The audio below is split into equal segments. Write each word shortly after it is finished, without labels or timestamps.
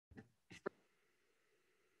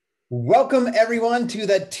Welcome everyone to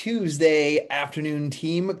the Tuesday afternoon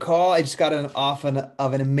team call. I just got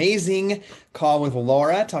an amazing call with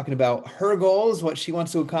Laura talking about her goals, what she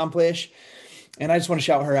wants to accomplish. And I just want to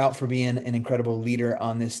shout her out for being an incredible leader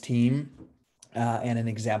on this team and an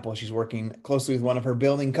example. She's working closely with one of her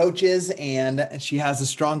building coaches, and she has a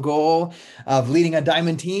strong goal of leading a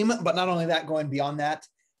diamond team. But not only that, going beyond that.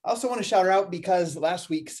 I also want to shout her out because last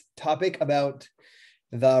week's topic about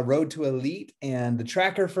the Road to Elite and the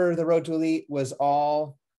tracker for the Road to Elite was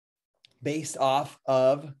all based off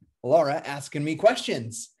of Laura asking me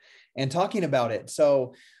questions and talking about it.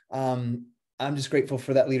 So I'm just grateful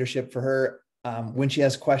for that leadership for her. When she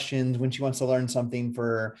has questions, when she wants to learn something,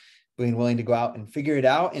 for being willing to go out and figure it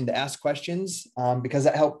out and to ask questions, because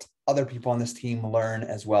that helped other people on this team learn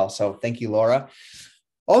as well. So thank you, Laura.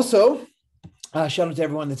 Also, shout out to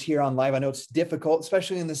everyone that's here on live. I know it's difficult,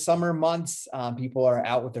 especially in the summer months. People are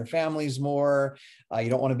out with their families more. You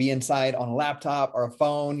don't want to be inside on a laptop or a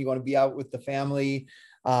phone. You want to be out with the family.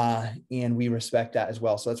 And we respect that as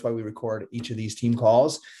well. So that's why we record each of these team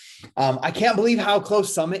calls. I can't believe how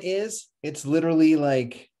close Summit is. It's literally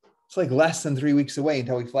it's like less than 3 weeks away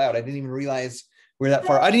until we fly out. I didn't even realize we're that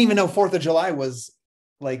far. I didn't even know 4th of July was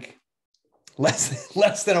like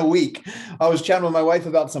less than a week. I was chatting with my wife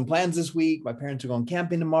about some plans this week. My parents are going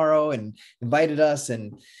camping tomorrow and invited us.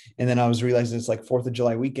 And then I was realizing it's like 4th of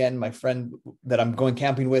July weekend. My friend that I'm going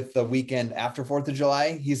camping with the weekend after 4th of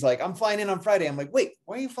July, he's like, I'm flying in on Friday. I'm like, wait,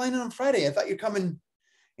 why are you flying in on Friday? I thought you're coming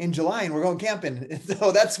in July and we're going camping. And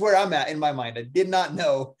so that's where I'm at in my mind. I did not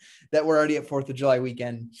know that we're already at 4th of July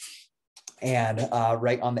weekend and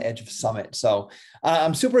right on the edge of Summit. So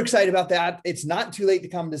I'm super excited about that. It's not too late to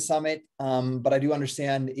come to Summit, but I do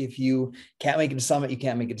understand if you can't make it to Summit, you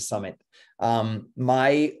can't make it to Summit.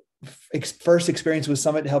 My first experience with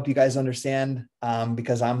Summit, to help you guys understand,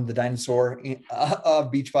 because I'm the dinosaur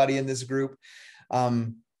of Beachbody in this group.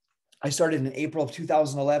 I started in April of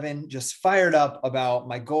 2011, just fired up about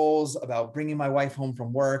my goals, about bringing my wife home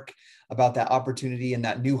from work, about that opportunity and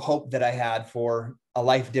that new hope that I had for a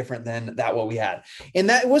life different than that what we had. And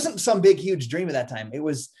that wasn't some big, huge dream at that time.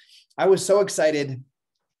 I was so excited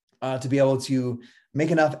to be able to make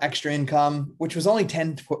enough extra income, which was only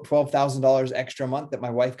 $10,000, $12,000 extra a month, that my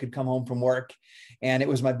wife could come home from work. And it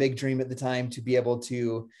was my big dream at the time to be able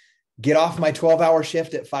to get off my 12-hour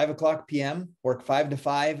shift at 5:00 p.m., work 5 to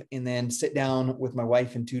 5, and then sit down with my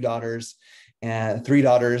wife and 2 daughters and 3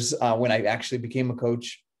 daughters when I actually became a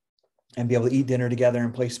coach, and be able to eat dinner together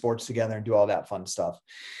and play sports together and do all that fun stuff.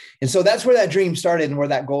 And so that's where that dream started and where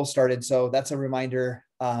that goal started. So that's a reminder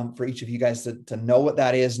for each of you guys to know what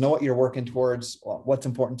that is, know what you're working towards, what's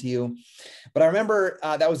important to you. But I remember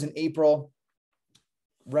that was in April,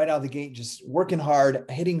 right out of the gate, just working hard,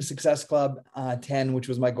 hitting Success Club 10, which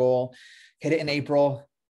was my goal. Hit it in April,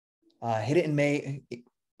 hit it in May,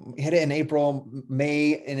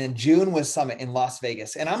 and in June was Summit in Las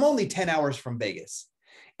Vegas. And I'm only 10 hours from Vegas.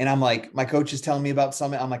 And I'm like, my coach is telling me about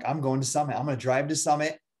Summit. I'm like, I'm going to Summit. I'm going to drive to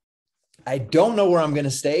Summit. I don't know where I'm going to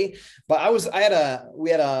stay, but we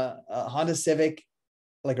had a Honda Civic,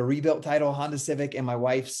 like a rebuilt title Honda Civic, and my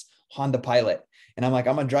wife's Honda Pilot. And I'm like,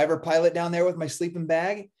 I'm going to drive her Pilot down there with my sleeping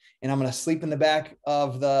bag. And I'm going to sleep in the back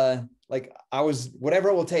of whatever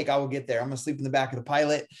it will take, I will get there. I'm going to sleep in the back of the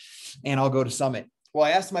Pilot and I'll go to Summit. Well,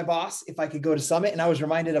 I asked my boss if I could go to Summit. And I was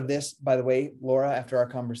reminded of this, by the way, Laura, after our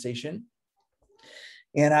conversation.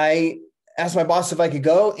 And I asked my boss if I could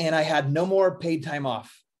go, and I had no more paid time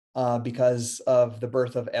off because of the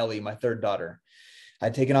birth of Ellie, my 3rd daughter.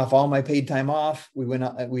 I'd taken off all my paid time off.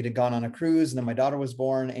 We'd had gone on a cruise, and then my daughter was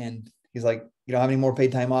born, and he's like, you don't have any more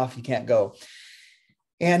paid time off. You can't go.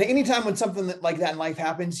 And anytime when something like that in life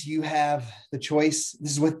happens, you have the choice.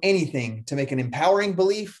 This is with anything, to make an empowering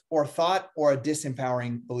belief or thought, or a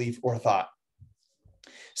disempowering belief or thought.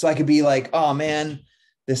 So I could be like, oh man,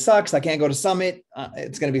 this sucks. I can't go to Summit.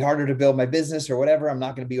 It's going to be harder to build my business or whatever. I'm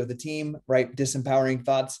not going to be with the team, right? Disempowering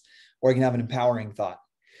thoughts. Or you can have an empowering thought.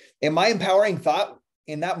 And my empowering thought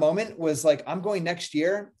in that moment was like, I'm going next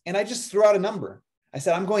year. And I just threw out a number. I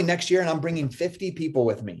said, I'm going next year and I'm bringing 50 people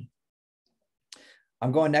with me.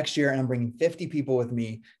 I'm going next year and I'm bringing 50 people with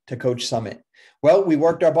me to coach Summit. Well, we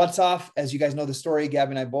worked our butts off. As you guys know the story,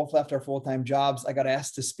 Gabby and I both left our full-time jobs. I got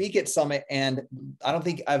asked to speak at Summit, and I don't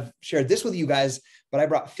think I've shared this with you guys, but I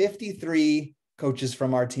brought 53 coaches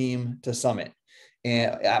from our team to Summit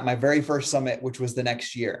at my very first Summit, which was the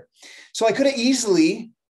next year. So I could have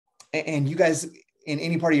easily, and you guys in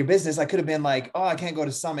any part of your business, I could have been like, oh, I can't go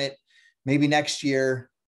to Summit. Maybe next year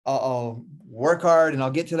I'll work hard and I'll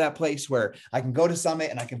get to that place where I can go to Summit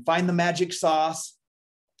and I can find the magic sauce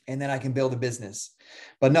and then I can build a business.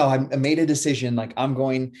 But no, I made a decision, like I'm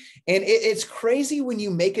going, and it's crazy when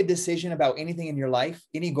you make a decision about anything in your life,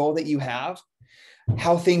 any goal that you have,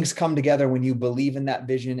 how things come together when you believe in that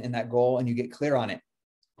vision and that goal and you get clear on it.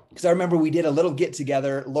 Because I remember we did a little get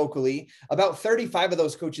together locally. About 35 of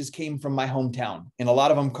those coaches came from my hometown, and a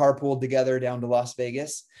lot of them carpooled together down to Las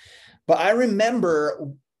Vegas. But I remember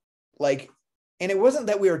and it wasn't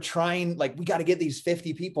that we were trying, like, we got to get these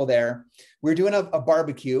 50 people there. We were doing a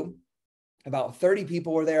barbecue. About 30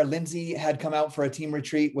 people were there. Lindsay had come out for a team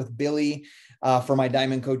retreat with Billy for my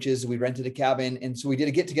diamond coaches. We rented a cabin. And so we did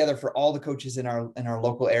a get together for all the coaches in our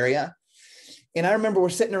local area. And I remember we're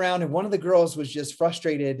sitting around, and one of the girls was just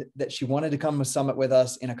frustrated that she wanted to come to Summit with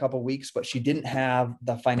us in a couple of weeks, but she didn't have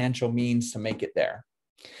the financial means to make it there.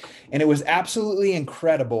 And it was absolutely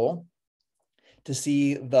incredible to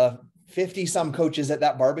see the 50 some coaches at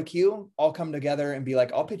that barbecue all come together and be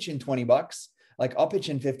like, I'll pitch in $20. Like, I'll pitch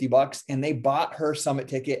in $50. And they bought her Summit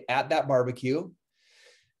ticket at that barbecue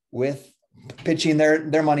with pitching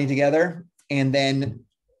their money together. And then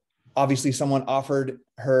obviously someone offered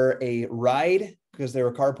her a ride because they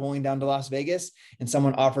were carpooling down to Las Vegas, and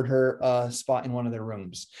someone offered her a spot in one of their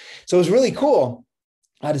rooms. So it was really cool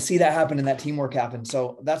to see that happen and that teamwork happen.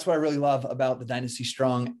 So that's what I really love about the Dynasty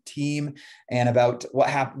Strong team, and about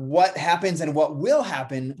what happens and what will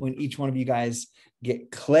happen when each one of you guys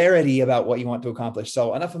get clarity about what you want to accomplish.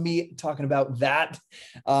 So enough of me talking about that.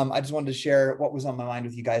 I just wanted to share what was on my mind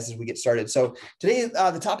with you guys as we get started. So today,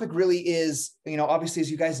 the topic really is, obviously,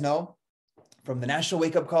 as you guys know, from the national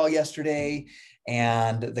wake up call yesterday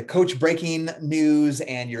and the coach breaking news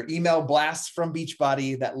and your email blasts from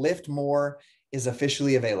Beachbody, that Lift More is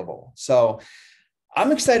officially available. So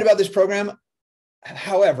I'm excited about this program.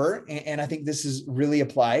 However, and I think this really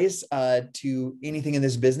applies to anything in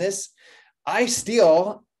this business, I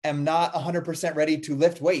still am not 100% ready to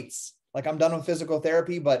lift weights. Like, I'm done with physical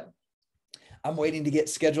therapy, but I'm waiting to get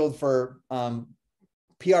scheduled for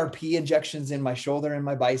PRP injections in my shoulder and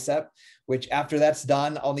my bicep, which after that's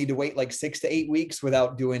done, I'll need to wait like 6 to 8 weeks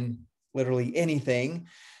without doing literally anything.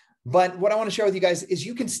 But what I want to share with you guys is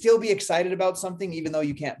you can still be excited about something, even though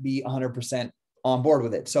you can't be 100% on board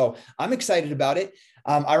with it. So I'm excited about it.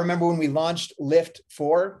 I remember when we launched Lift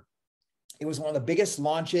 4, it was one of the biggest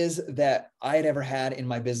launches that I had ever had in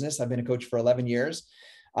my business. I've been a coach for 11 years.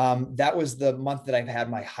 That was the month that I've had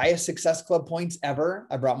my highest Success Club points ever.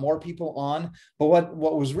 I brought more people on. But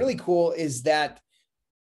what was really cool is that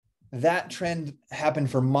trend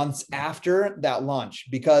happened for months after that launch,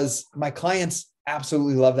 because my clients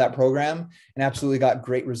absolutely love that program and absolutely got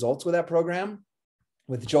great results with that program,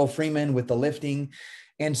 with Joel Freeman, with the lifting.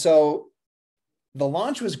 And so the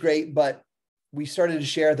launch was great, but we started to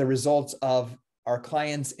share the results of our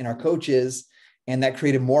clients and our coaches, and that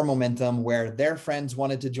created more momentum where their friends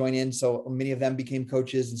wanted to join in. So many of them became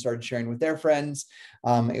coaches and started sharing with their friends.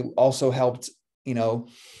 It also helped,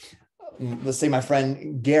 let's say my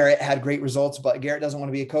friend Garrett had great results, but Garrett doesn't want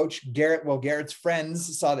to be a coach. Garrett's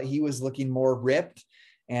friends saw that he was looking more ripped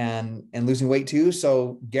and losing weight too.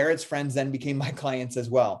 So Garrett's friends then became my clients as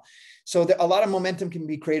well. So a lot of momentum can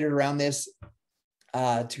be created around this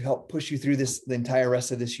to help push you through the entire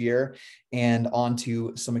rest of this year and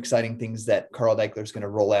onto some exciting things that Carl Deichler is going to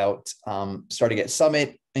roll out, starting at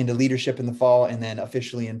Summit, into leadership in the fall, and then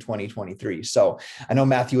officially in 2023. So I know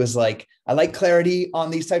Matthew is like, I like clarity on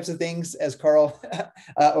these types of things, as Carl,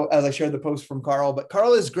 as I shared the post from Carl, but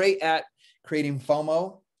Carl is great at creating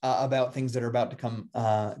FOMO about things that are about to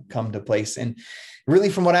come to place. And really,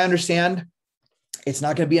 from what I understand, it's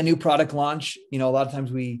not going to be a new product launch. A lot of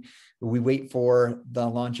times we wait for the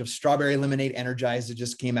launch of Strawberry Lemonade Energized that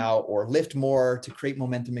just came out, or Lift More, to create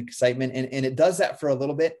momentum, excitement. And it does that for a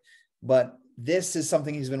little bit, but this is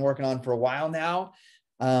something he's been working on for a while now,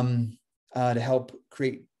 to help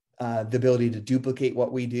create the ability to duplicate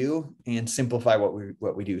what we do and simplify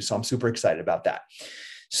what we do. So I'm super excited about that.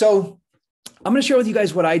 So I'm going to share with you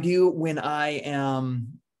guys what I do when I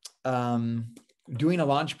am doing a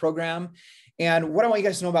launch program. And what I want you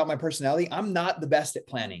guys to know about my personality, I'm not the best at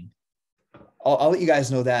planning. I'll let you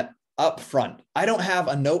guys know that up front. I don't have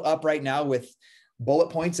a note up right now with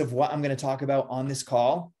bullet points of what I'm going to talk about on this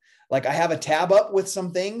call. Like, I have a tab up with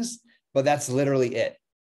some things, but that's literally it.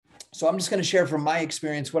 So I'm just going to share from my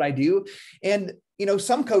experience what I do. And,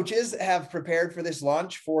 some coaches have prepared for this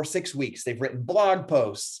launch for 6 weeks. They've written blog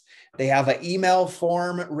posts. They have an email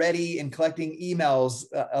form ready and collecting emails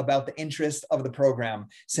about the interest of the program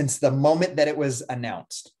since the moment that it was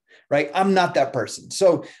announced, right? I'm not that person.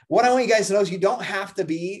 So what I want you guys to know is you don't have to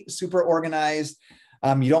be super organized.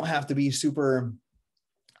 You don't have to be super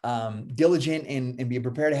diligent and be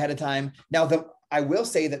prepared ahead of time. Now, I will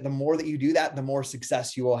say that the more that you do that, the more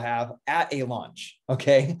success you will have at a launch.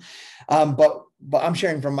 Okay. But I'm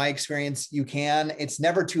sharing from my experience, it's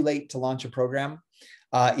never too late to launch a program.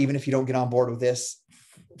 Even if you don't get on board with this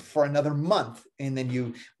for another month, and then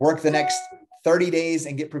you work the next 30 days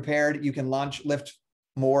and get prepared, you can launch Lift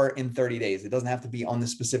More in 30 days. It doesn't have to be on the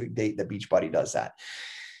specific date that Beachbody does that.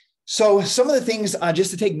 So some of the things,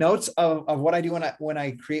 just to take notes of what I do when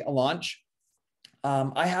I create a launch,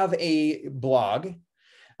 I have a blog.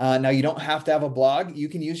 Now you don't have to have a blog. You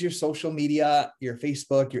can use your social media, your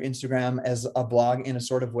Facebook, your Instagram as a blog in a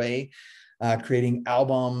sort of way, creating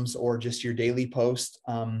albums or just your daily post,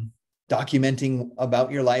 documenting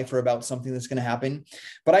about your life or about something that's going to happen.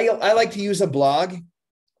 But I like to use a blog,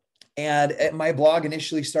 and my blog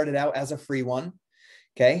initially started out as a free one.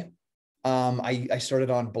 Okay. I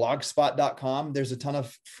started on blogspot.com. There's a ton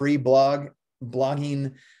of free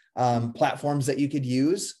blogging platforms that you could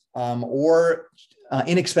use, or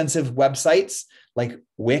inexpensive websites like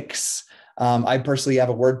Wix. I personally have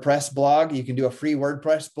a WordPress blog. You can do a free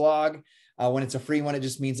WordPress blog. When it's a free one, it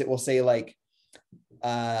just means it will say like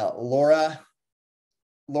Laura's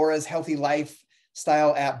healthy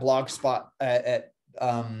lifestyle at Blogspot at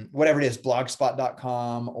whatever it is,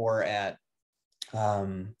 blogspot.com, or at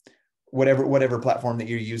whatever platform that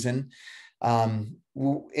you're using.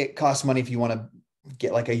 It costs money if you want to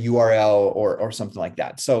get like a URL or something like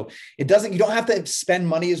that. So you don't have to spend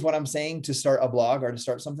money, is what I'm saying, to start a blog or to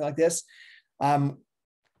start something like this. One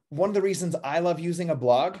of the reasons I love using a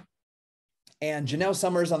blog, and Janelle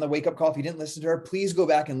Summers on the Wake Up Call, if you didn't listen to her, please go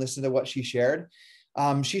back and listen to what she shared.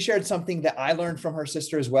 She shared something that I learned from her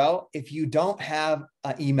sister as well. If you don't have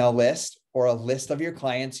an email list or a list of your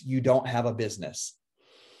clients, you don't have a business.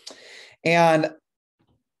 And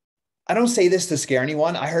I don't say this to scare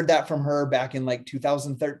anyone. I heard that from her back in like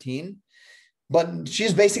 2013, but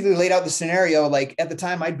she's basically laid out the scenario. Like at the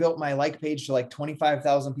time I built my like page to like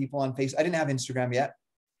 25,000 people on Facebook. I didn't have Instagram yet.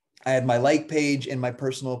 I had my like page and my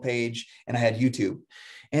personal page, and I had YouTube.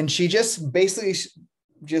 And she just basically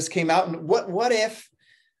just came out and what if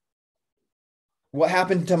what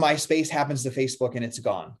happened to MySpace happens to Facebook and it's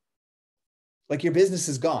gone? Like your business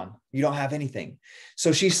is gone. You don't have anything.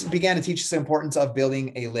 So she began to teach us the importance of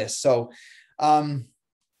building a list. So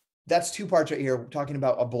that's two parts right here. We're talking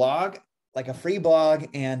about a blog, like a free blog,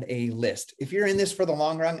 and a list. If you're in this for the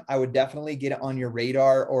long run, I would definitely get it on your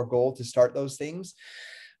radar or goal to start those things.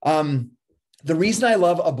 The reason I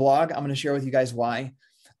love a blog, I'm going to share with you guys why.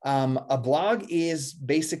 A blog is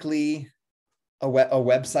basically a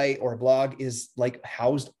website, or a blog is like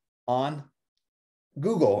housed on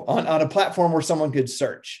Google, on a platform where someone could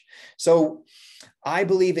search. So I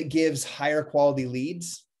believe it gives higher quality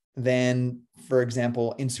leads than, for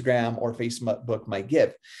example, Instagram or Facebook might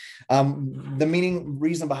give. The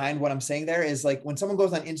reason behind what I'm saying there is, like, when someone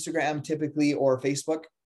goes on Instagram typically, or Facebook,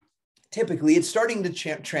 typically it's starting to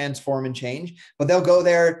transform and change, but they'll go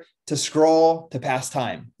there to scroll, to pass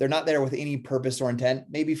time. They're not there with any purpose or intent,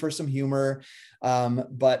 maybe for some humor.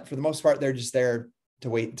 But for the most part, they're just there to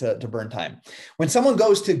wait to burn time. When someone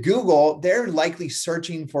goes to Google, they're likely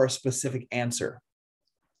searching for a specific answer,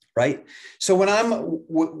 right? So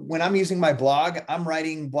when I'm using my blog, I'm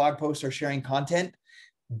writing blog posts or sharing content,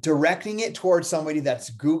 directing it towards somebody that's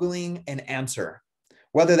Googling an answer,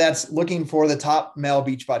 whether that's looking for the top male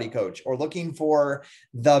Beachbody coach, or looking for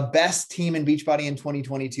the best team in Beachbody in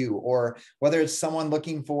 2022, or whether it's someone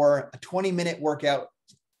looking for a 20-minute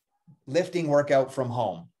lifting workout from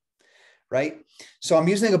home, right? So I'm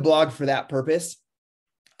using a blog for that purpose,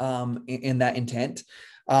 in that intent.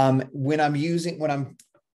 So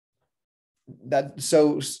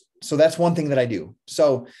that's one thing that I do.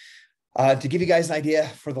 So to give you guys an idea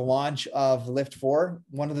for the launch of Lift More,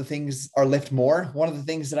 one of the things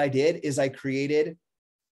that I did is I created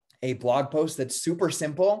a blog post that's super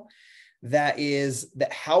simple, that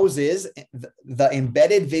houses the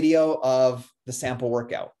embedded video of the sample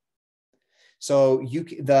workout. So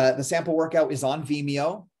the sample workout is on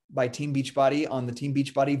Vimeo by Team Beachbody, on the Team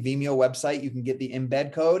Beachbody Vimeo website. You can get the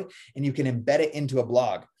embed code and you can embed it into a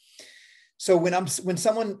blog. So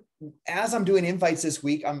as I'm doing invites this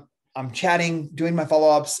week, I'm chatting, doing my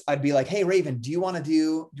follow-ups. I'd be like, "Hey, Raven, do you want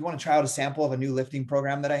to try out a sample of a new lifting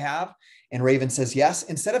program that I have?" And Raven says yes.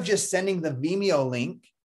 Instead of just sending the Vimeo link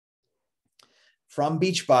from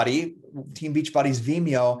Beachbody, Team Beachbody's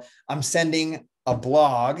Vimeo, I'm sending a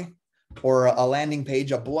blog, or a landing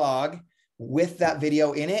page, a blog with that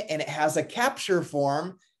video in it. And it has a capture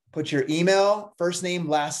form. Put your email, first name,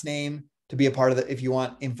 last name, to be a part of it if you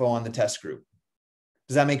want info on the test group.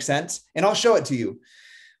 Does that make sense? And I'll show it to you.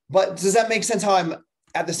 But does that make sense how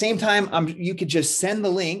at the same time, you could just send the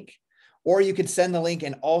link, or you could send the link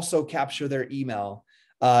and also capture their email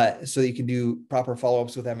so that you can do proper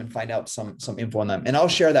follow-ups with them and find out some info on them. And I'll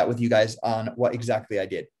share that with you guys on what exactly I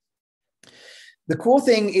did. The cool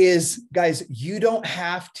thing is, guys, you don't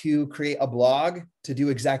have to create a blog to do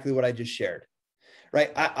exactly what I just shared,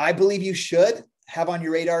 right? I believe you should have on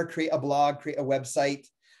your radar, create a blog, create a website.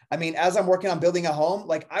 I mean, as I'm working on building a home,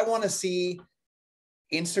 like I want to see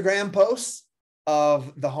Instagram posts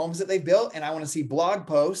of the homes that they've built, and I want to see blog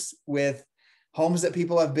posts with homes that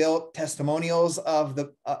people have built, testimonials of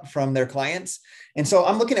the from their clients. And so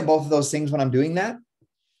I'm looking at both of those things when I'm doing that.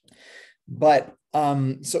 But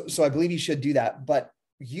so I believe you should do that. But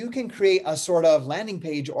you can create a sort of landing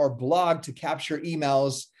page or blog to capture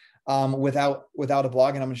emails without a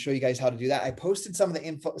blog. And I'm going to show you guys how to do that. I posted some of the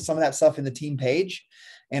info, some of that stuff in the team page,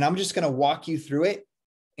 and I'm just going to walk you through it.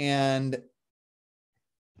 And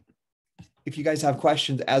if you guys have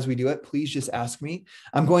questions as we do it, please just ask me.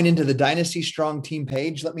 I'm going into the Dynasty Strong team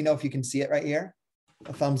page. Let me know if you can see it right here.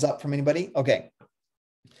 A thumbs up from anybody. Okay.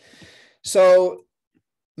 So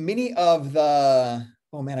many of the,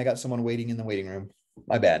 oh man, I got someone waiting in the waiting room.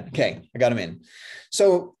 My bad. Okay. I got them in.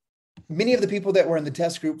 So many of the people that were in the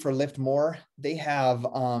test group for Lift More, they have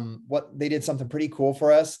they did something pretty cool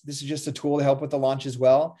for us. This is just a tool to help with the launch as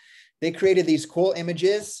well. They created these cool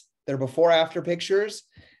images. They're before after pictures,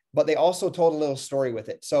 but they also told a little story with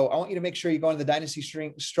it. So I want you to make sure you go on the Dynasty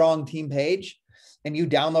Strong team page and you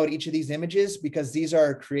download each of these images, because these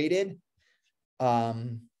are created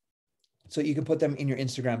so you can put them in your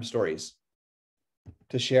Instagram stories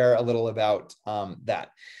to share a little about that.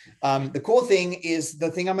 The cool thing is,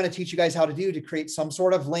 the thing I'm going to teach you guys how to do to create some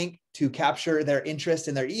sort of link to capture their interest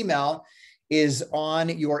in their email is on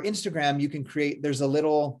your Instagram. You can create, there's a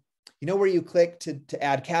little, you know, where you click to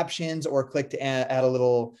add captions or click to add a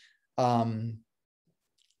little emoji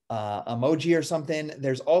or something.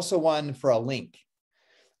 There's also one for a link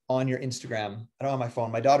on your Instagram. I don't have my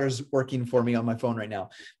phone. My daughter's working for me on my phone right now.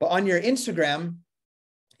 But on your Instagram,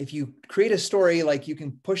 if you create a story, like you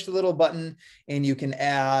can push the little button and you can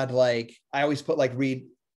add, like, I always put like you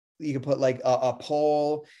can put like a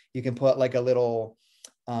poll. You can put like a little,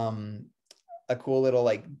 a cool little,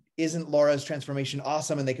 like, isn't Laura's transformation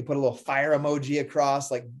awesome? And they could put a little fire emoji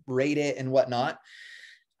across, like rate it and whatnot.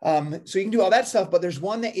 So you can do all that stuff, but there's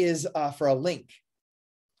one that is for a link,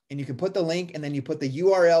 and you can put the link and then you put the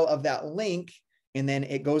URL of that link and then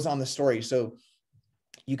it goes on the story. So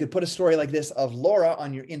you could put a story like this of Laura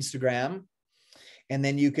on your Instagram, and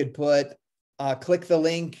then you could put, click the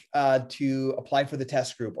link to apply for the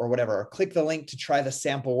test group or whatever, or click the link to try the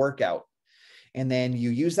sample workout. And then you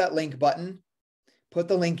use that link button, put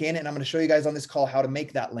the link in, and I'm going to show you guys on this call how to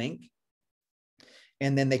make that link.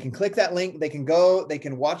 And then they can click that link. They can go, they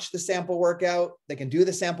can watch the sample workout. They can do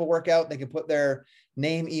the sample workout. They can put their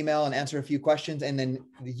name, email, and answer a few questions. And then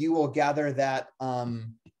you will gather that,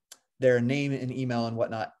 their name and email and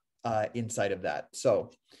whatnot inside of that. So,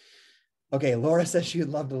 okay. Laura says she would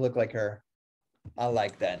love to look like her. I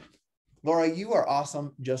like that. Laura, you are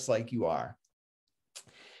awesome, just like you are.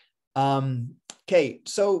 Okay.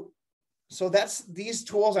 So that's these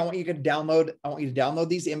tools. I want you to download. I want you to download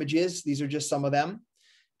these images. These are just some of them.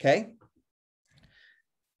 Okay.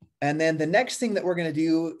 And then the next thing that we're going to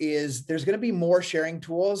do is there's going to be more sharing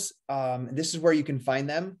tools. This is where you can find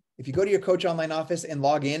them. If you go to your Coach Online office and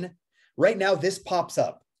log in right now, this pops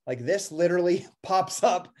up. Like, this literally pops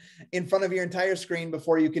up in front of your entire screen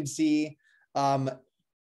before you can see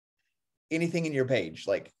anything in your page.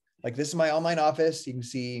 Like this is my online office. You can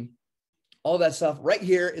see all that stuff. Right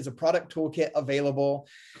here is a product toolkit available.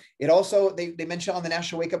 It also, they mentioned on the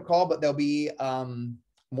National Wake Up Call, but there'll be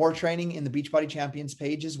more training in the Beachbody Champions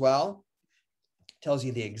page as well. Tells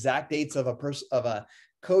you the exact dates of a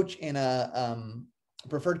coach in a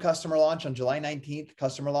preferred customer launch on July 19th,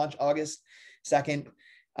 customer launch August 2nd.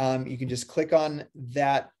 You can just click on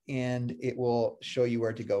that and it will show you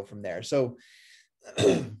where to go from there. So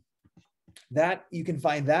that you can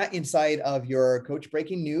find that inside of your Coach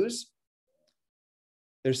Breaking News.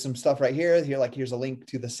 There's some stuff right here. Like here's a link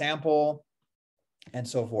to the sample and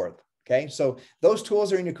so forth. Okay. So those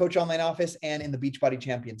tools are in your Coach Online office and in the Beachbody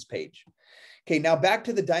Champions page. Okay. Now back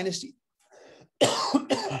to the Dynasty.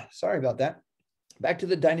 Sorry about that. Back to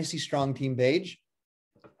the Dynasty Strong team page.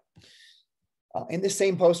 In the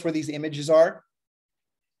same post where these images are,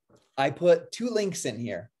 I put 2 links in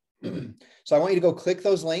here. So I want you to go click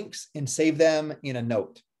those links and save them in a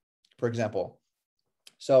note, for example.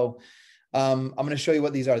 So I'm going to show you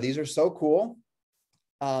what these are. These are so cool.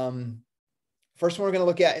 First one we're going to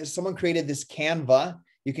look at is someone created this Canva.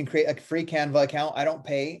 You can create a free Canva account. I don't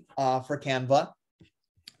pay for Canva.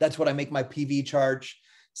 That's what I make my PV charge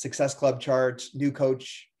Success Club charts, new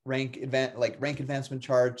coach rank advancement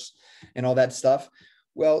charts and all that stuff.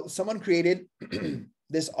 Well, someone created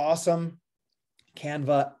this awesome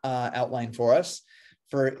Canva outline for us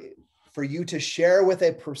for you to share with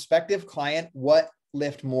a prospective client what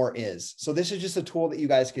Lift More is. So this is just a tool that you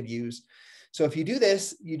guys could use. So if you do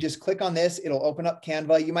this, you just click on this, it'll open up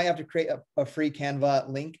Canva. You might have to create a free Canva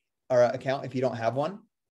link or account if you don't have one.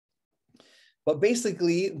 But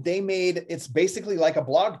basically it's basically like a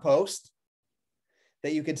blog post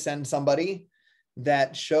that you could send somebody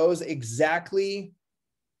that shows exactly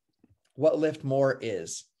what Lift More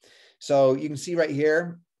is. So you can see right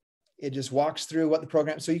here, it just walks through what the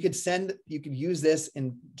program, so you could use this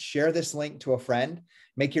and share this link to a friend,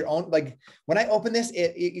 make your own, like when I open this,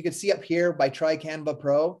 you can see up here by Try Canva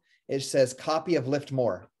Pro, it says copy of Lift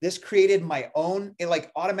More. This created my own, it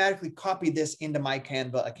like automatically copied this into my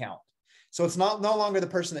Canva account. So it's no longer the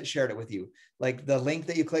person that shared it with you. Like the link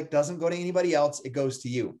that you click doesn't go to anybody else, it goes to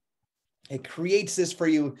you. It creates this for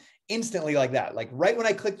you instantly like that. Like right when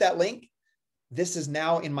I click that link, this is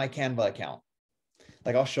now in my Canva account.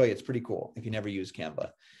 Like I'll show you, it's pretty cool if you never use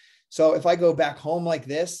Canva. So if I go back home like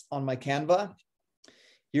this on my Canva,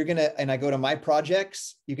 and I go to my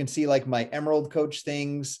projects, you can see like my Emerald Coach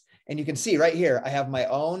things. And you can see right here, I have my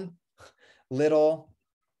own little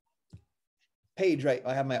page, right?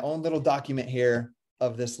 I have my own little document here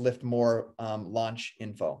of this Lift More launch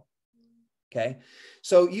info. Okay.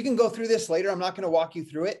 So you can go through this later. I'm not going to walk you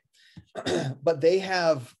through it, but they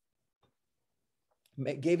have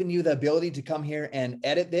given you the ability to come here and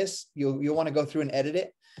edit this. You'll want to go through and edit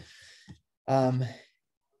it.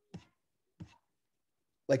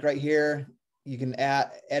 Like right here, you can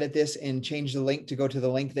edit this and change the link to go to the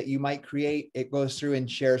link that you might create. It goes through and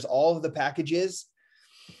shares all of the packages.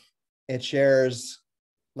 It shares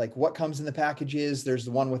like what comes in the packages. There's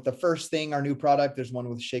the one with the first thing, our new product. There's one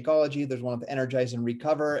with Shakeology. There's one with Energize and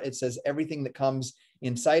Recover. It says everything that comes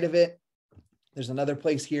inside of it. There's another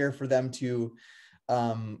place here for them to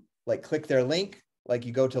like click their link. Like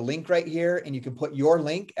you go to link right here and you can put your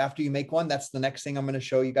link after you make one. That's the next thing I'm going to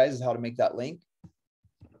show you guys is how to make that link.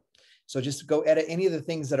 So just go edit any of the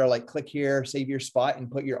things that are like click here, save your spot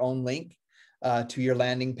and put your own link to your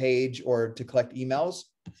landing page or to collect emails.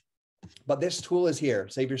 But this tool is here,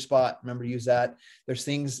 save your spot. Remember, use that. There's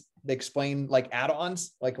things that explain like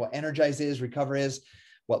add-ons, like what Energize is, Recover is,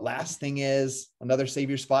 what last thing is, another save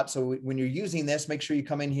your spot. So when you're using this, make sure you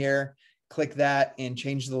come in here, click that and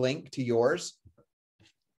change the link to yours.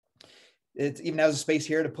 It even has a space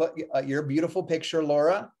here to put your beautiful picture,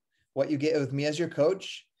 Laura, what you get with me as your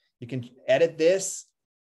coach. You can edit this,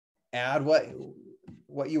 add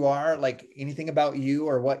what you are, like anything about you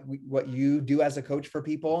or what you do as a coach for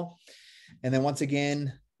people. And then once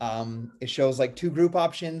again, it shows like 2 group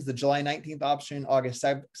options, the July 19th option, August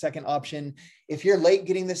 2nd option. If you're late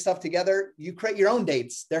getting this stuff together, you create your own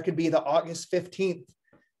dates. There could be the August 15th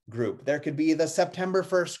group. There could be the September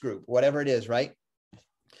 1st group, whatever it is, right?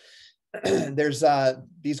 There's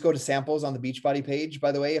these go to samples on the Beachbody page,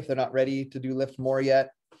 by the way, if they're not ready to do Lift More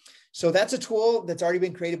yet. So that's a tool that's already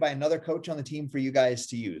been created by another coach on the team for you guys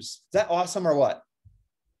to use. Is that awesome or what?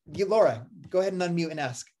 Laura, go ahead and unmute and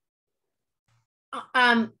ask.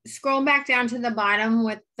 Scroll back down to the bottom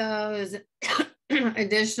with those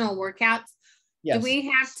additional workouts. Yes. Do we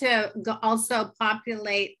have to also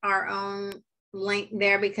populate our own link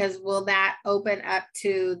there? Because will that open up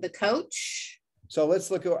to the coach? So let's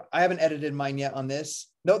look at, I haven't edited mine yet on this.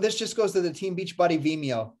 No, this just goes to the Team Beachbody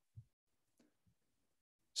Vimeo.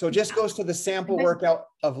 So it just goes to the sample workout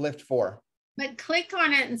of Lift 4. But click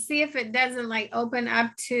on it and see if it doesn't like open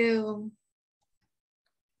up to.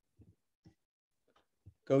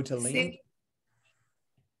 Go to link.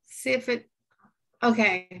 See if it,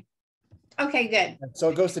 okay. Okay, good. So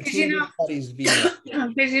it goes to Team Beachbody's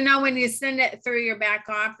Vimeo. Because when you send it through your back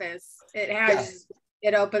office, it has,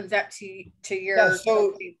 it opens up to your. Yeah,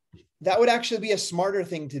 so that would actually be a smarter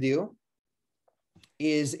thing to do.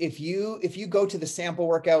 Is if you go to the sample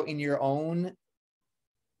workout in your own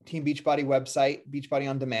Team Beachbody website, Beachbody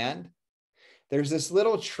on Demand, there's this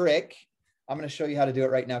little trick. I'm going to show you how to do it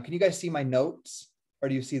right now. Can you guys see my notes or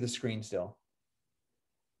do you see the screen still?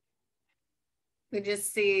 We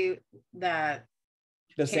just see the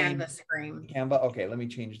Canva screen. Canva. Okay, let me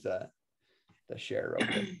change the share real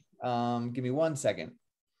quick. Give me 1 second.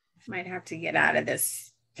 Might have to get out of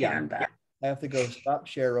this Canva. Yeah, I have to go stop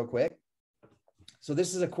share real quick. So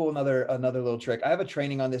this is a cool, another little trick. I have a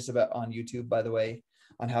training on this on YouTube, by the way,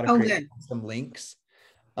 on how to create some links.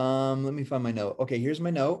 Let me find my note. Okay, here's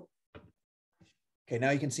my note. Okay,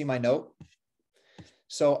 now you can see my note.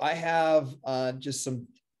 So I have just some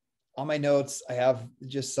on my notes, I have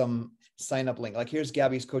just some sign up link. Like here's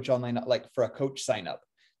Gabby's coach online, like for a coach sign up.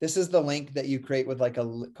 This is the link that you create with like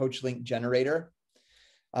a coach link generator,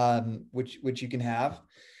 which you can have.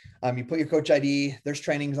 You put your coach ID, there's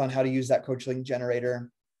trainings on how to use that coach link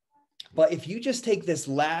generator. But if you just take this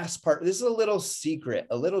last part, this is a little secret,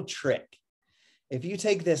 a little trick. If you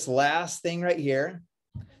take this last thing right here,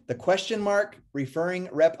 the question mark, referring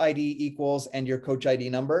rep ID equals, and your coach ID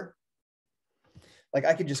number. Like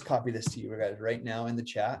I could just copy this to you guys right now in the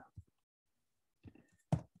chat.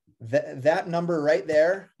 That number right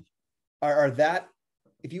there, or that,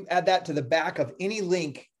 if you add that to the back of any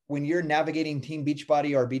link when you're navigating Team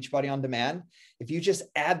Beachbody or Beachbody on Demand, if you just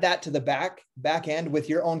add that to the back end with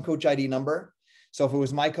your own coach ID number. So if it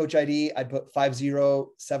was my coach ID, I'd put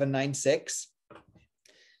 50796.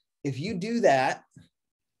 If you do that,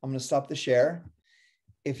 I'm going to stop the share.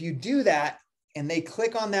 If you do that and they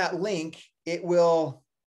click on that link, it will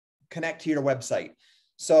connect to your website.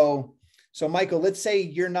 So Michael, let's say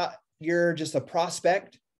you're just a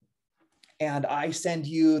prospect and I send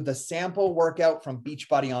you the sample workout from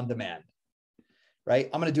Beachbody on Demand, right?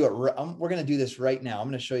 I'm going to do it. We're going to do this right now. I'm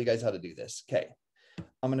going to show you guys how to do this. Okay.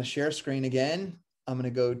 I'm going to share screen again. I'm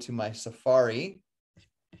going to go to my Safari.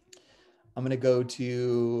 I'm going to go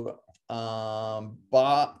to, I'm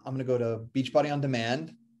going to go to Beachbody on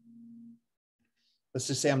Demand. Let's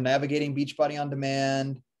just say I'm navigating Beachbody on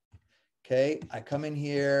Demand. Okay. I come in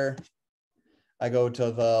here. I go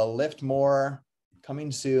to the lift more,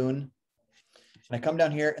 coming soon. And I come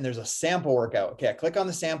down here and there's a sample workout. Okay, I click on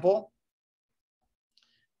the sample,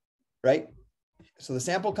 right? So the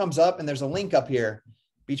sample comes up and there's a link up here.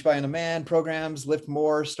 Beachbody on Demand, programs, lift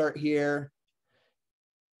more, start here.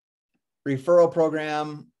 Referral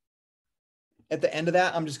program. At the end of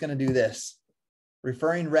that, I'm just going to do this.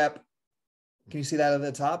 Referring rep. Can you see that at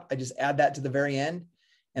the top? I just add that to the very end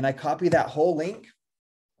and I copy that whole link.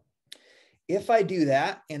 If I do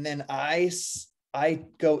that, and then I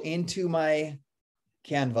go into my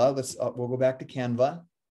Canva, we'll go back to Canva.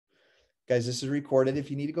 Guys, this is recorded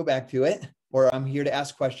if you need to go back to it, or I'm here to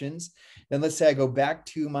ask questions. Then let's say I go back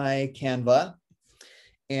to my Canva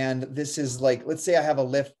and this is like, let's say I have a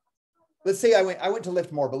lift. Let's say I went to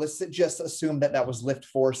lift more, but let's just assume that was lift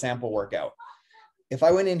 4 sample workout. If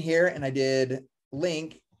I went in here and I did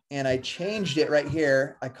link and I changed it right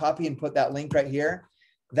here, I copy and put that link right here,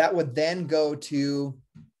 that would then go to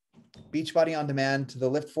Beachbody on Demand to the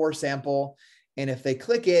lift 4 sample. And if they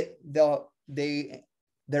click it,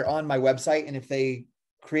 they're on my website. And if they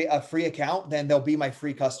create a free account, then they'll be my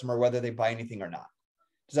free customer, whether they buy anything or not.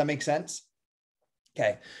 Does that make sense?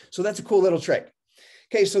 Okay. So that's a cool little trick.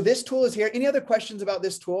 Okay. So this tool is here. Any other questions about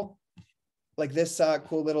this tool? Like this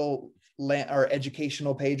cool little or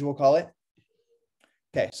educational page, we'll call it.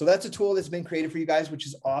 Okay. So that's a tool that's been created for you guys, which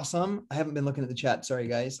is awesome. I haven't been looking at the chat. Sorry,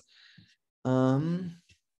 guys.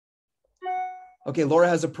 Okay, Laura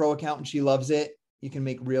has a pro account and she loves it. You can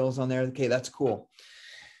make reels on there. Okay, that's cool.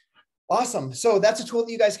 Awesome. So that's a tool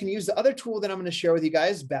that you guys can use. The other tool that I'm going to share with you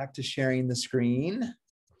guys, back to sharing the screen.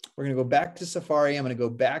 We're going to go back to Safari. I'm going to go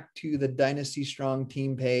back to the Dynasty Strong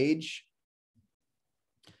team page.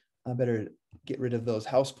 I better get rid of those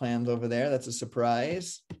house plans over there. That's a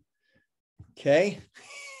surprise. Okay.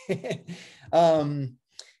 Okay,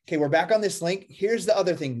 we're back on this link. Here's the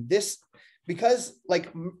other thing. Because like,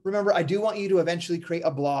 remember, I do want you to eventually create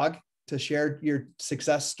a blog to share your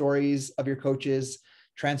success stories of your coaches,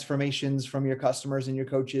 transformations from your customers and your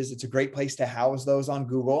coaches. It's a great place to house those on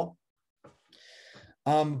Google.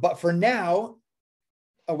 But for now,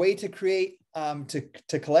 a way to create,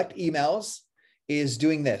 to collect emails is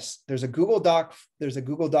doing this. There's a Google Doc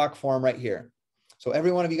form right here. So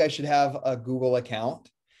every one of you guys should have a Google account.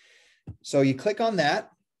 So you click on that.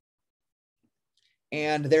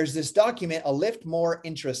 And there's this document, a lift more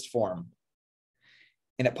interest form.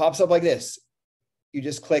 And it pops up like this. You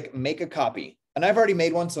just click make a copy. And I've already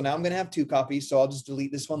made one, so now I'm going to have 2 copies. So I'll just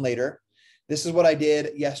delete this one later. This is what I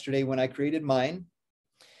did yesterday when I created mine.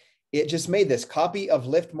 It just made this copy of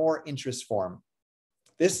lift more interest form.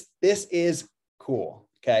 This is cool.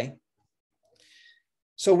 Okay.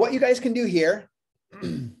 So what you guys can do here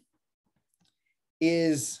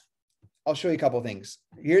is, I'll show you a couple of things.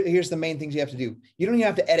 Here's the main things you have to do. You don't even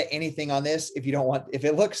have to edit anything on this if you don't want. If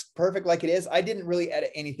it looks perfect like it is, I didn't really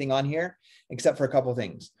edit anything on here except for a couple of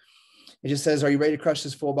things. It just says, are you ready to crush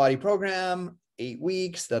this full body program? 8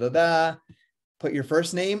 weeks, Put your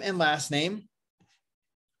first name and last name.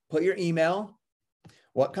 Put your email,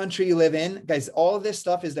 what country you live in. Guys, all of this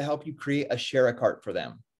stuff is to help you create a share a cart for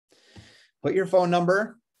them. Put your phone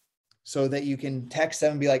number so that you can text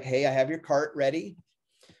them and be like, hey, I have your cart ready.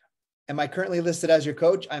 Am I currently listed as your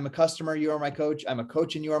coach? I'm a customer. You are my coach. I'm a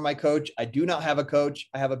coach and you are my coach. I do not have a coach.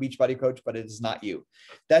 I have a Beachbody coach, but it is not you.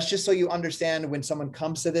 That's just so you understand when someone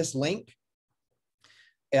comes to this link,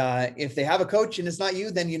 if they have a coach and it's not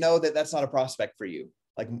you, then you know that that's not a prospect for you.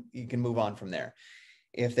 Like you can move on from there.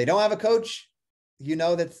 If they don't have a coach, you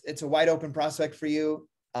know that it's a wide open prospect for you.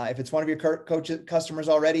 If it's one of your customers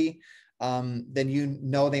already, then you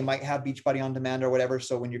know they might have Beachbody on demand or whatever.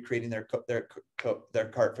 So when you're creating their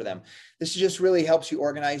cart for them, this just really helps you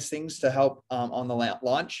organize things to help on the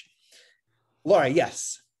launch. Laura,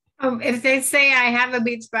 yes. If they say I have a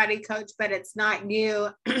Beachbody coach, but it's not you,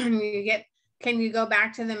 can you go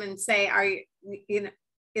back to them and say,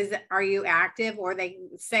 are you active? Or they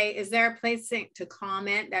say, is there a place to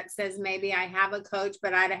comment that says maybe I have a coach,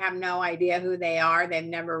 but I have no idea who they are. They've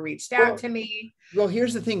never reached out to me. Well,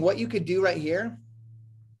 here's the thing. What you could do right here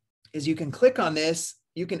is you can click on this.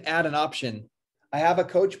 You can add an option. I have a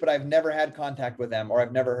coach, but I've never had contact with them or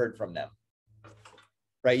I've never heard from them.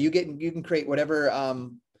 Right? You can create whatever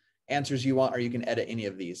answers you want, or you can edit any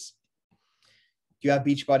of these. Do you have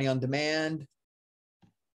Beachbody on demand?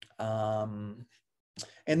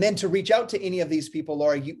 And then to reach out to any of these people,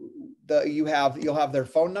 Laura, you'll have their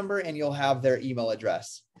phone number and you'll have their email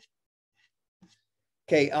address.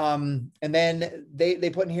 Okay. And then they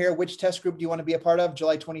put in here, which test group do you want to be a part of?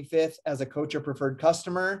 July 25th as a coach or preferred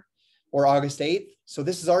customer, or August 8th. So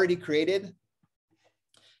this is already created,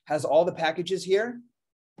 has all the packages here,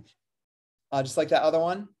 just like that other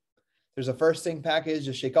one. There's a first thing package,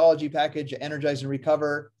 a Shakeology package, a Energize and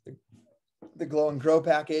Recover, the Glow and Grow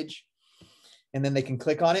package. And then they can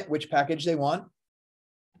click on it, which package they want.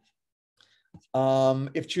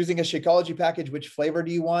 If choosing a Shakeology package, which flavor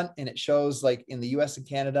do you want? And it shows, like in the US and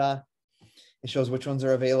Canada, it shows which ones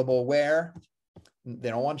are available where. They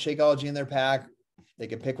don't want Shakeology in their pack. They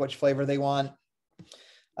can pick which flavor they want.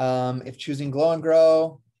 If choosing Glow and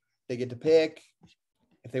Grow, they get to pick.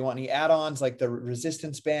 If they want any add-ons like the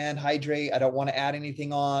resistance band, hydrate, I don't want to add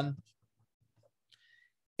anything on.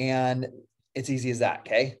 And it's easy as that,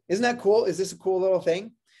 okay? Isn't that cool? Is this a cool little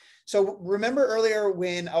thing? So remember earlier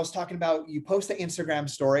when I was talking about you post the Instagram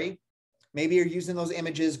story, maybe you're using those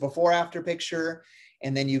images before, after picture,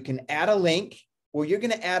 and then you can add a link. Well, you're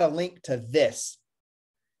going to add a link to this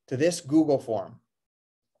Google form,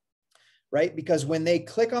 right? Because when they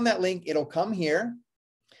click on that link, it'll come here.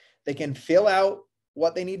 They can fill out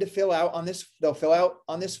what they need to fill out on this. They'll fill out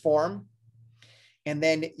on this form. And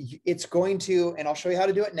then it's going to, and I'll show you how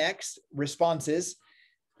to do it next, responses.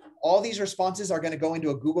 All these responses are going to go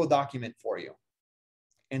into a Google document for you.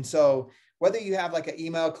 And so whether you have like an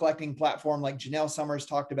email collecting platform like Janelle Summers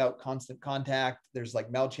talked about, Constant Contact, there's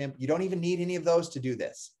like MailChimp, you don't even need any of those to do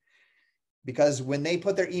this. Because when they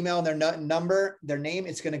put their email and their number, their name,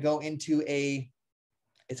 it's going to go into a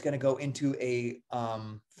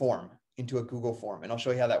form, into a Google form. And I'll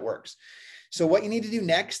show you how that works. So what you need to do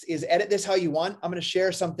next is edit this how you want. I'm going to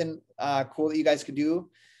share something cool that you guys could do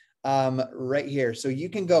right here. So you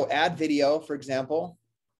can go add video, for example.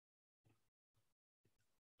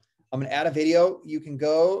 I'm going to add a video. You can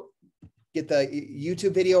go get the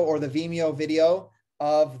YouTube video or the Vimeo video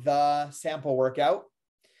of the sample workout.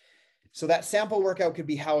 So that sample workout could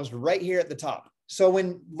be housed right here at the top. So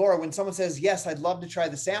Laura, when someone says, yes, I'd love to try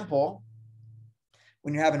the sample,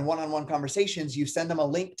 when you're having one-on-one conversations, you send them a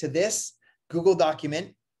link to this Google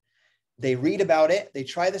document. They read about it, they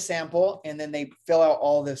try the sample, and then they fill out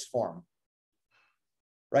all this form,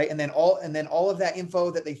 right? And then all of that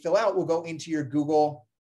info that they fill out will go into your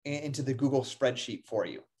into the Google spreadsheet for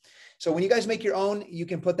you. So when you guys make your own, you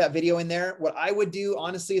can put that video in there. What I would do,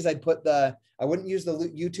 honestly, is I wouldn't use the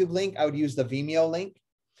YouTube link. I would use the Vimeo link.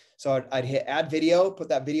 So I'd hit add video, put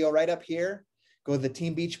that video right up here, go to the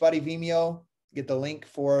Team Beachbody Vimeo, get the link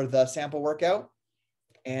for the sample workout,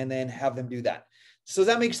 and then have them do that. So does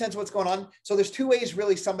that make sense what's going on? So there's two ways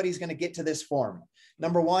really somebody's going to get to this form.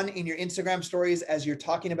 Number one, in your Instagram stories, as you're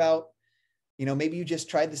talking about, maybe you just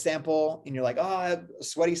tried the sample and you're like, oh, a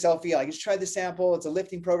sweaty selfie. I just tried the sample. It's a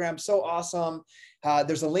lifting program. So awesome.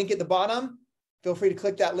 There's a link at the bottom. Feel free to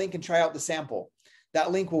click that link and try out the sample.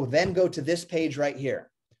 That link will then go to this page right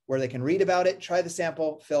here where they can read about it, try the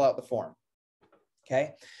sample, fill out the form.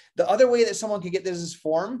 Okay. The other way that someone can get this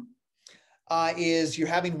form is you're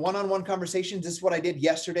having one-on-one conversations. This is what I did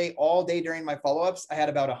yesterday all day during my follow-ups. I had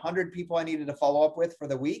about 100 people I needed to follow up with for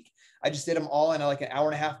the week. I just did them all in like an hour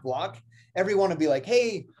and a half block. Everyone would be like,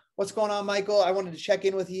 hey, what's going on, Michael? I wanted to check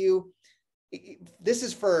in with you. This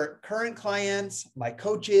is for current clients, my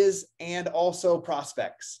coaches, and also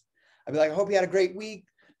prospects. I'd be like, I hope you had a great week.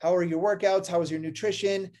 How are your workouts? How was your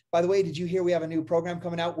nutrition? By the way, did you hear we have a new program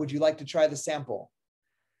coming out? Would you like to try the sample?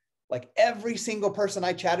 Like every single person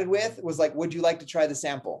I chatted with was like, would you like to try the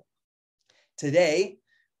sample? Today,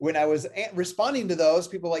 when I was responding to those,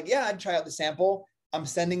 people like, yeah, I'd try out the sample. I'm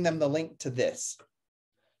sending them the link to this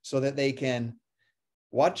so that they can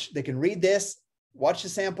watch, they can read this, watch the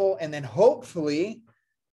sample, and then hopefully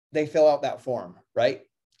they fill out that form, right?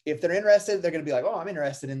 If they're interested, they're going to be like, oh, I'm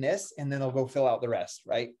interested in this. And then they'll go fill out the rest,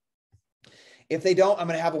 right? If they don't, I'm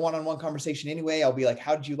going to have a one-on-one conversation anyway. I'll be like,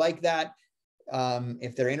 how did you like that?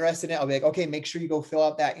 If they're interested in it, I'll be like, okay, make sure you go fill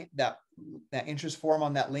out that interest form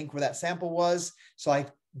on that link where that sample was. So I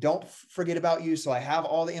don't forget about you. So I have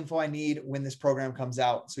all the info I need when this program comes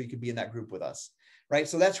out, so you could be in that group with us, right?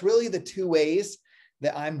 So that's really the two ways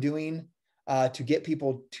that I'm doing to get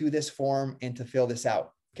people to this form and to fill this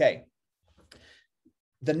out. Okay.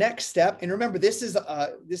 The next step, and remember, this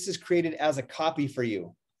is created as a copy for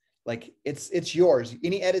you. Like it's yours.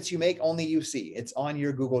 Any edits you make, only you see. It's on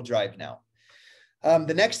your Google Drive now.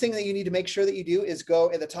 The next thing that you need to make sure that you do is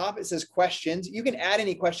go at the top. It says questions. You can add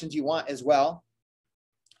any questions you want as well.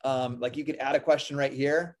 Like you could add a question right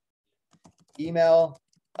here, email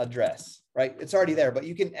address, right? It's already there, but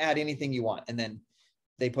you can add anything you want. And then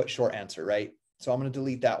they put short answer, right? So I'm going to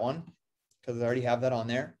delete that one because I already have that on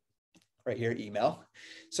there right here, email.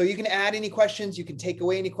 So you can add any questions. You can take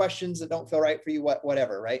away any questions that don't feel right for you,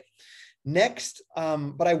 whatever, right? Next,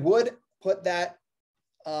 but I would put that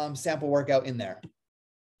sample workout in there.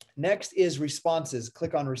 Next is responses.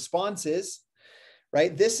 Click on responses,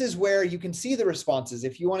 right? This is where you can see the responses.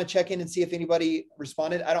 If you want to check in and see if anybody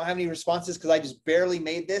responded, I don't have any responses because I just barely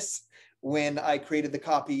made this when I created the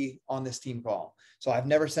copy on this team call. So I've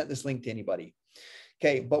never sent this link to anybody.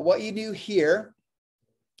 Okay, but what you do here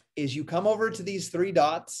is you come over to these three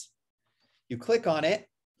dots, you click on it.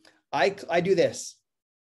 I do this,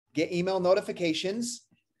 get email notifications.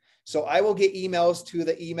 So I will get emails to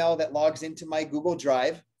the email that logs into my Google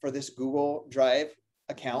Drive for this Google Drive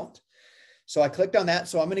account. So I clicked on that.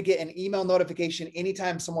 So I'm going to get an email notification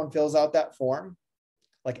anytime someone fills out that form.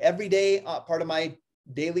 Like every day, part of my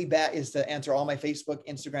daily bat is to answer all my Facebook,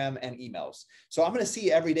 Instagram, and emails. So I'm going to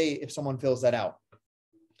see every day if someone fills that out.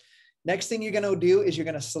 Next thing you're going to do is you're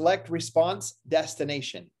going to select response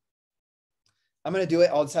destination. I'm going to do it.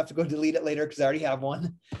 I'll just have to go delete it later because I already have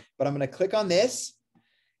one, but I'm going to click on this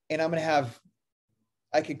and I'm going to have,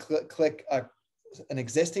 I could click an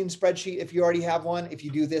existing spreadsheet if you already have one. If you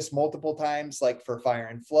do this multiple times, like for Fire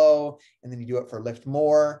and Flow, and then you do it for Lift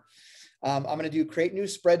More. I'm going to do create new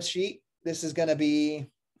spreadsheet. This is going to be,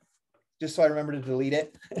 just so I remember to delete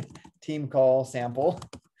it, team call sample.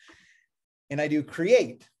 And I do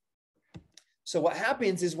create. So what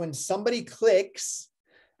happens is when somebody clicks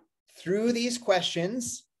through these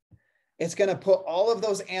questions, it's going to put all of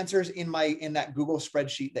those answers in that Google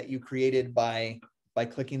spreadsheet that you created by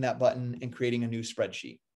clicking that button and creating a new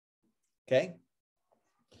spreadsheet. Okay.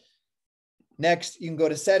 Next, you can go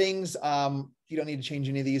to settings. You don't need to change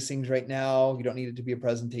any of these things right now. You don't need it to be a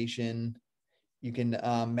presentation. You can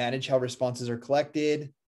manage how responses are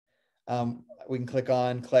collected. We can click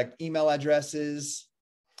on collect email addresses,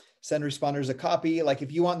 send responders a copy. Like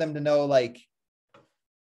if you want them to know, like,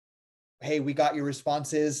 hey, we got your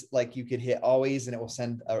responses, like you could hit always and it will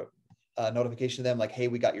send a notification to them like, hey,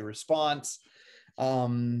 we got your response,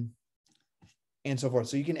 and so forth.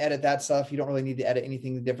 So you can edit that stuff. You don't really need to edit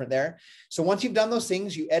anything different there. So once you've done those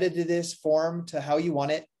things, you edited this form to how you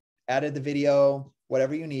want it, added the video,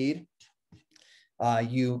 whatever you need.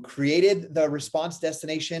 You created the response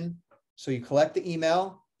destination. So you collect the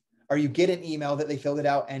email, or you get an email that they filled it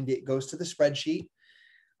out and it goes to the spreadsheet.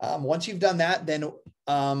 Once you've done that, then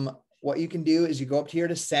what you can do is you go up here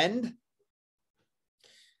to send.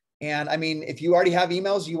 And I mean, if you already have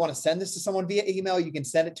emails, you want to send this to someone via email, you can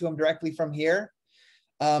send it to them directly from here.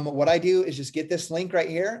 What I do is just get this link right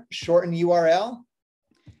here, shorten URL,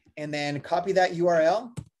 and then copy that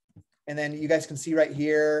URL. And then you guys can see right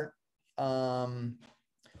here,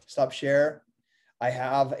 stop share. I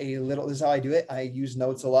have a little, this is how I do it. I use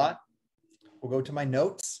notes a lot. We'll go to my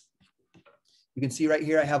notes. You can see right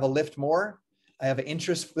here, I have a lift more. I have an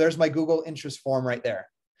interest. There's my Google interest form right there.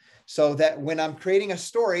 So that when I'm creating a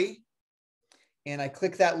story and I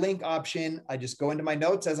click that link option, I just go into my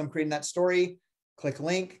notes as I'm creating that story, click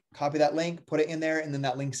link, copy that link, put it in there, and then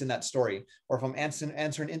that link's in that story. Or if I'm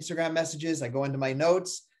answering Instagram messages, I go into my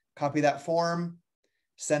notes, copy that form,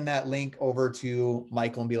 send that link over to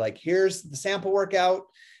Michael and be like, here's the sample workout.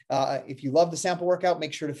 If you love the sample workout,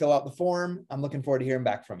 make sure to fill out the form. I'm looking forward to hearing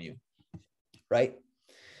back from you, right?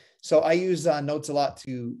 So I use notes a lot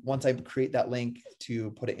to, once I create that link,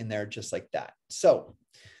 to put it in there just like that. So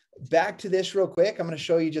back to this real quick. I'm going to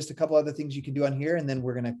show you just a couple other things you can do on here, and then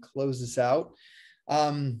we're going to close this out.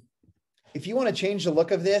 if you want to change the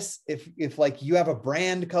look of this, if like you have a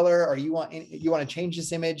brand color or you want to change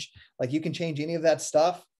this image, like you can change any of that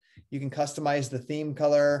stuff. You can customize the theme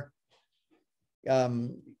color.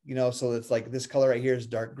 You know, so it's like this color right here is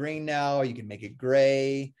dark green now. You can make it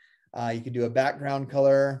gray. You can do a background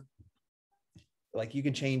color. Like you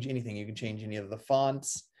can change anything. You can change any of the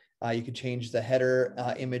fonts. You can change the header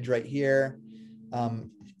image right here.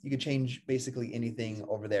 You can change basically anything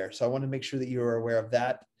over there. So I want to make sure that you're aware of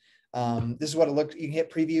that. This is what it looks. You can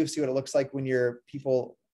hit preview, see what it looks like when your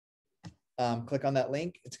people click on that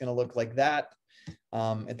link. It's going to look like that.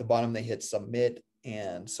 At the bottom, they hit submit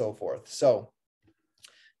and so forth. So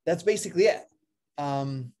that's basically it.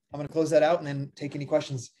 I'm going to close that out and then take any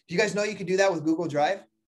questions. Do you guys know you can do that with Google Drive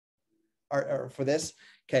or for this?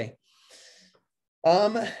 Okay.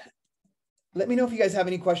 Let me know if you guys have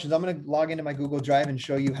any questions. I'm going to log into my Google Drive and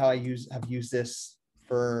show you how I have used this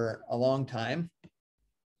for a long time.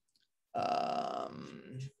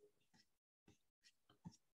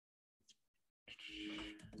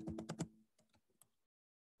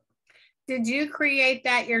 Did you create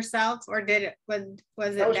that yourself, or did it was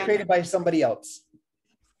it? That was created by somebody else.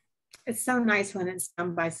 It's so nice when it's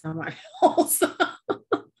done by someone else.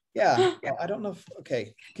 Yeah, I don't know if,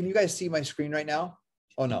 okay. Can you guys see my screen right now?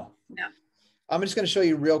 Oh no. No. I'm just going to show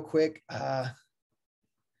you real quick. Yeah,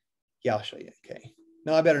 I'll show you. Okay.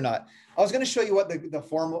 No, I better not. I was going to show you what the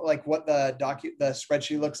form, like what the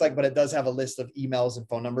spreadsheet looks like, but it does have a list of emails and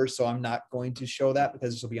phone numbers. So I'm not going to show that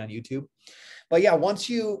because this will be on YouTube. But yeah, once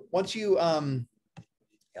you, yeah,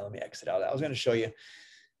 let me exit out. I was going to show you,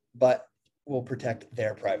 but we'll protect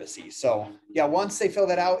their privacy. So yeah, once they fill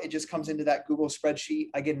that out, it just comes into that Google spreadsheet.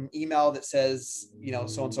 I get an email that says, you know,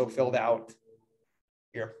 so-and-so filled out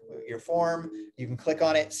your form. You can click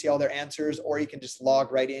on it, see all their answers, or you can just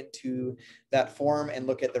log right into that form and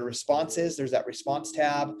look at the responses. There's that response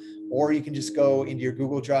tab, or you can just go into your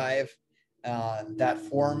Google Drive. That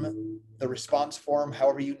form, the response form,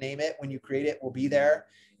 however you name it, when you create it, will be there.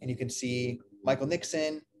 And you can see Michael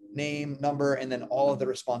Nixon, name, number, and then all of the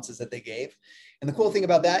responses that they gave. And the cool thing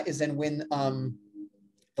about that is then when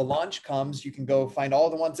the launch comes, you can go find all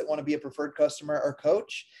the ones that want to be a preferred customer or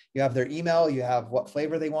coach. You have their email, you have what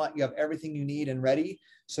flavor they want, you have everything you need and ready.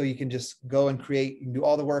 So you can just go and create, you can do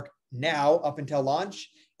all the work now up until launch,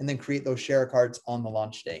 and then create those share cards on the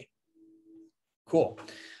launch day. Cool.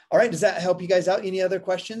 All right. Does that help you guys out? Any other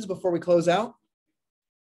questions before we close out?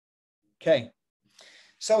 Okay.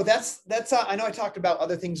 So that's I know I talked about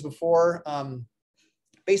other things before.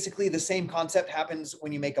 Basically the same concept happens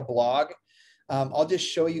when you make a blog. I'll just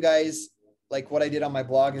show you guys like what I did on my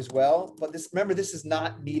blog as well. But remember, this is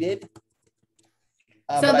not needed.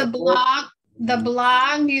 So the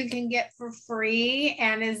blog you can get for free.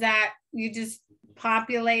 And is that you just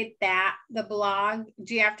populate the blog?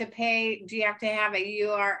 Do you have to pay? Do you have to have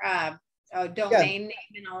a domain name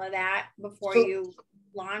and all of that before you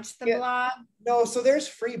launch the blog? No, so there's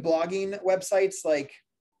free blogging websites, like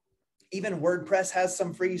even WordPress has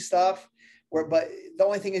some free stuff. But the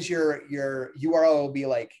only thing is your URL will be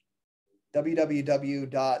like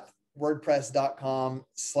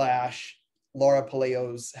www.wordpress.com/Laura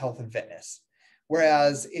Palaio's Health and Fitness.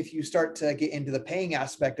 Whereas if you start to get into the paying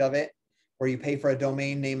aspect of it, where you pay for a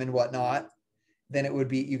domain name and whatnot, then it would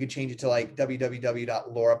be, you could change it to like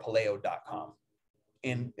www.laurapalaio.com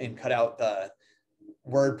and cut out the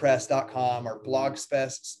wordpress.com or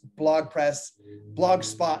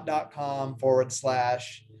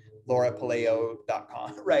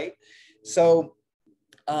blogspot.com/LauraPalaio.com, right? So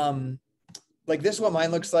like this is what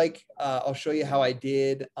mine looks like. I'll show you how I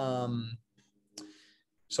did. I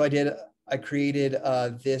created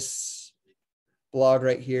this blog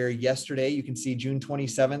right here yesterday. You can see June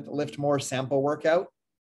 27th, Lift More sample workout.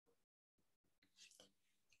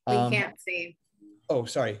 We can't see. Oh,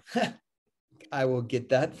 sorry. I will get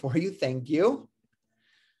that for you. Thank you.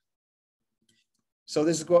 So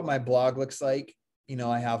this is what my blog looks like. You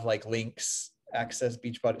know, I have like links, access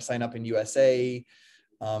Beachbody, sign up in USA,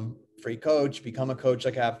 free coach, become a coach.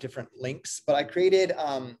 Like I have different links, but I created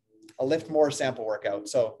a Lift More sample workout.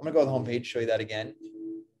 So I'm gonna go to the homepage, show you that again.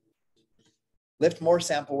 Lift More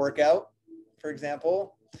sample workout, for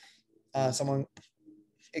example. I have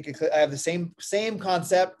the same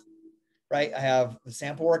concept, right? I have the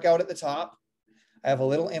sample workout at the top. I have a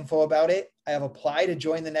little info about it. I have apply to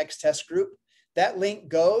join the next test group. That link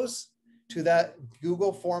goes to that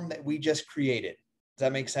Google form that we just created. Does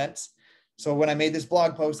that make sense? So when I made this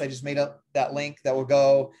blog post, I just made up that link that will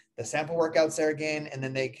go, the sample workouts there again, and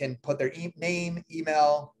then they can put their name,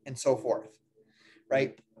 email, and so forth,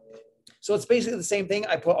 right? So it's basically the same thing.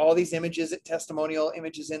 I put all these images, testimonial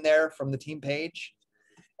images in there from the team page.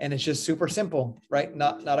 And it's just super simple, right?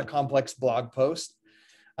 Not a complex blog post.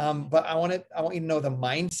 But I want you to know the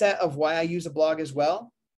mindset of why I use a blog as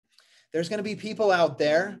well. There's going to be people out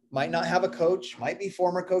there, might not have a coach, might be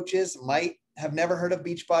former coaches, might have never heard of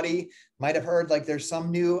Beachbody, might have heard like there's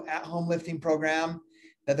some new at-home lifting program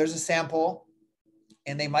that there's a sample,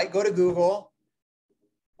 and they might go to Google,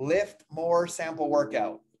 lift more sample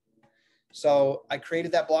workout. So I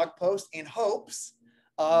created that blog post in hopes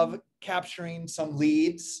of capturing some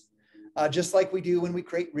leads, just like we do when we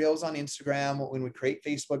create reels on Instagram, when we create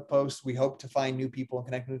Facebook posts. We hope to find new people and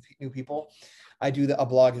connect with new people. I do a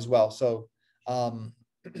blog as well. So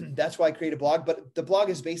that's why I create a blog. But the blog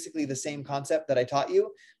is basically the same concept that I taught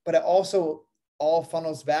you, but it also all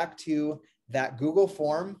funnels back to that Google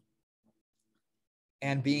form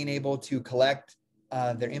and being able to collect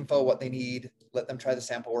their info, what they need, let them try the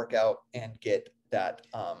sample workout, and get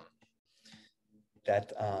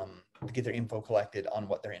get their info collected on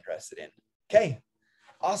what they're interested in. Okay,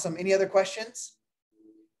 awesome. Any other questions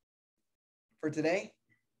for today?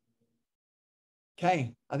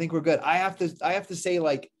 Okay, I think we're good. I have to say,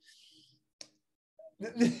 like,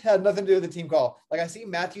 had nothing to do with the team call. Like, I see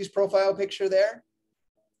Matthew's profile picture there,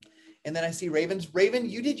 and then I see Raven's. Raven,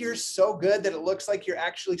 you did yours so good that it looks like you're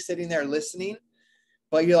actually sitting there listening,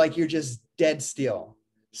 but you're just dead still.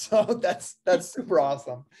 So that's super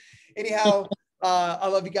awesome. Anyhow, I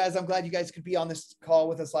love you guys. I'm glad you guys could be on this call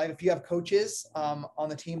with us live. If you have coaches on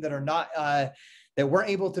the team that are not that weren't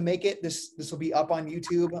able to make it, this will be up on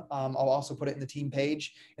YouTube. I'll also put it in the team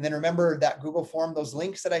page. And then remember that Google form, those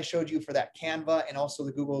links that I showed you for that Canva and also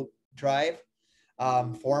the Google Drive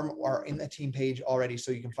form are in the team page already,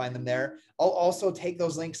 so you can find them there. I'll also take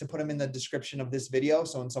those links and put them in the description of this video,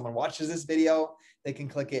 so when someone watches this video, they can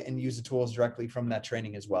click it and use the tools directly from that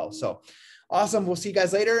training as well. So awesome. We'll see you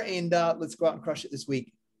guys later, and let's go out and crush it this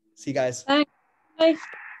week. See you guys. Bye.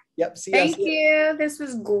 Yep. See you. Thank you. This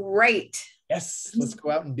was great. Yes. Let's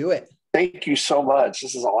go out and do it. Thank you so much.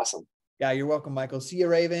 This is awesome. Yeah, you're welcome, Michael. See you,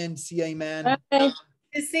 Raven. See you, Amen. Bye. Good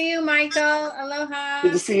to see you, Michael. Aloha.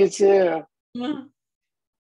 Good to see you too. Yeah.